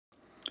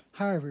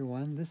Hi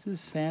everyone, this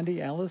is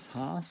Sandy Alice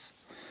Haas,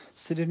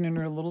 sitting in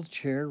her little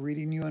chair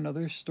reading you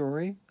another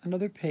story,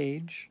 another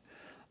page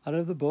out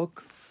of the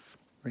book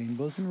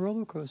Rainbows and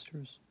Roller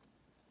Coasters.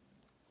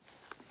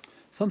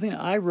 Something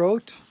I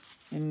wrote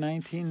in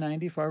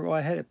 1995, or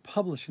I had it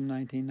published in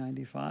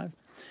 1995,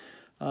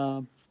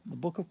 a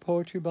book of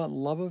poetry about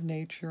love of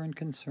nature and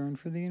concern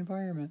for the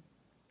environment.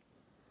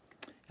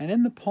 And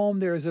in the poem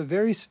there is a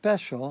very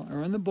special,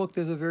 or in the book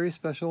there's a very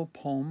special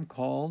poem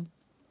called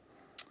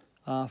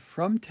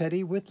From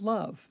Teddy with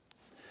Love.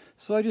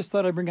 So I just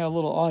thought I'd bring out a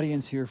little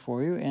audience here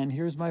for you. And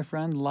here's my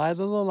friend Lila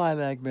the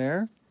Lilac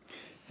Bear.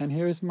 And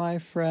here's my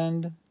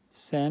friend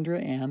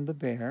Sandra Ann the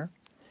Bear.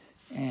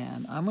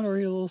 And I'm going to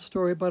read a little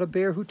story about a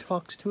bear who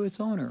talks to its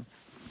owner.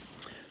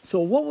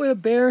 So what would a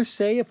bear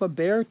say if a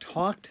bear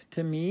talked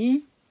to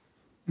me?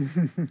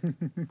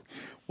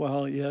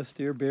 Well, yes,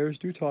 dear, bears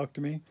do talk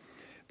to me.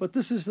 But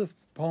this is the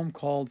poem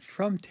called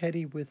From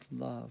Teddy with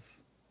Love.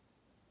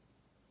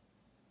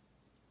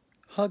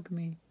 Hug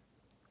me,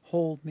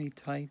 hold me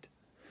tight,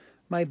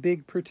 my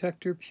big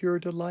protector, pure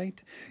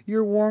delight.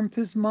 Your warmth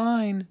is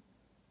mine.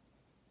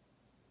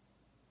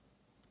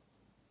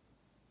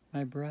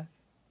 My breath,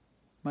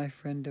 my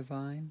friend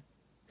divine.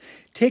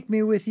 Take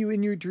me with you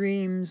in your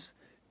dreams,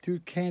 through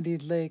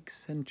candied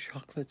lakes and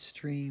chocolate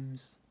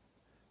streams.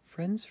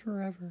 Friends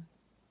forever,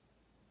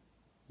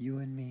 you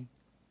and me.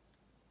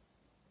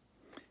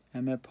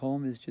 And that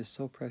poem is just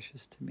so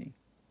precious to me.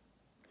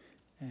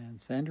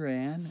 And Sandra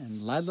Ann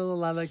and Lila the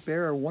Lilac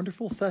Bear are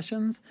wonderful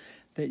sessions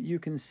that you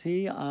can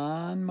see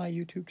on my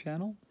YouTube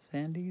channel,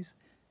 Sandy's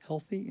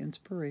Healthy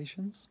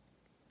Inspirations.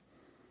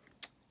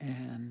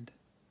 And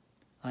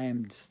I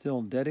am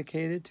still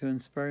dedicated to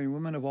inspiring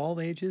women of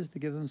all ages to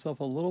give themselves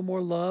a little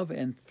more love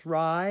and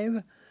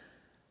thrive.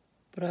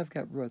 But I've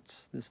got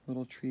roots, this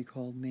little tree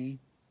called me.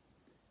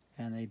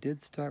 And they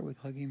did start with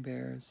hugging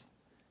bears.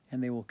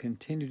 And they will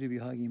continue to be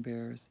hugging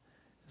bears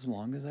as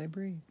long as I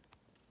breathe.